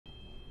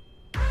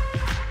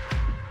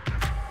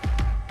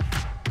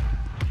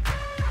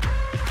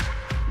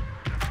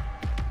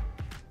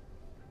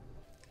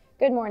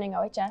Good morning,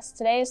 OHS.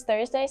 Today is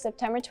Thursday,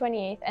 September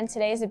 28th, and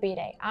today is a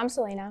B-Day. I'm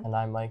Selena. And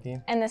I'm Mikey.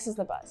 And this is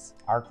The Buzz.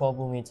 Our club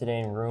will meet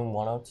today in room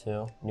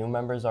 102. New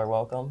members are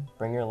welcome.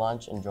 Bring your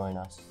lunch and join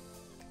us.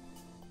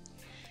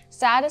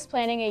 SAD is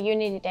planning a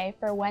Unity Day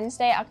for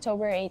Wednesday,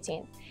 October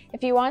 18th.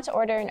 If you want to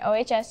order an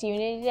OHS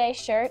Unity Day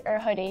shirt or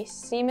hoodie,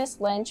 see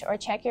Ms. Lynch or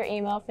check your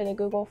email for the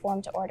Google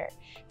form to order.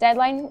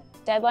 Deadline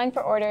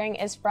for ordering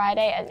is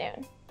Friday at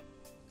noon.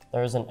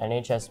 There is an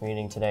NHS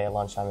meeting today at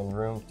lunchtime in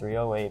room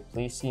 308.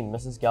 Please see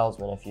Mrs.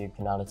 Gelsman if you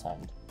cannot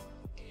attend.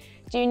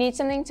 Do you need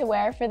something to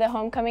wear for the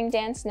homecoming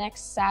dance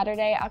next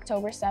Saturday,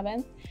 October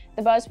 7th?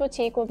 The Buzz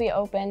Boutique will be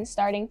open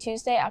starting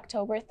Tuesday,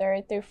 October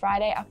 3rd through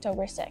Friday,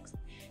 October 6th.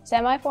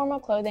 Semi-formal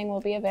clothing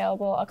will be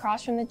available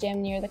across from the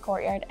gym near the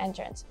courtyard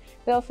entrance.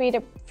 Feel free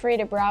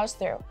to browse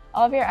through.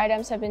 All of your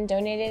items have been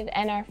donated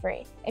and are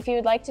free. If you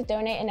would like to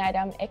donate an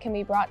item, it can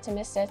be brought to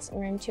Miss Sitz in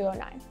room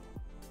 209.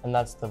 And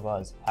that's The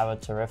Buzz. Have a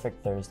terrific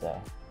Thursday.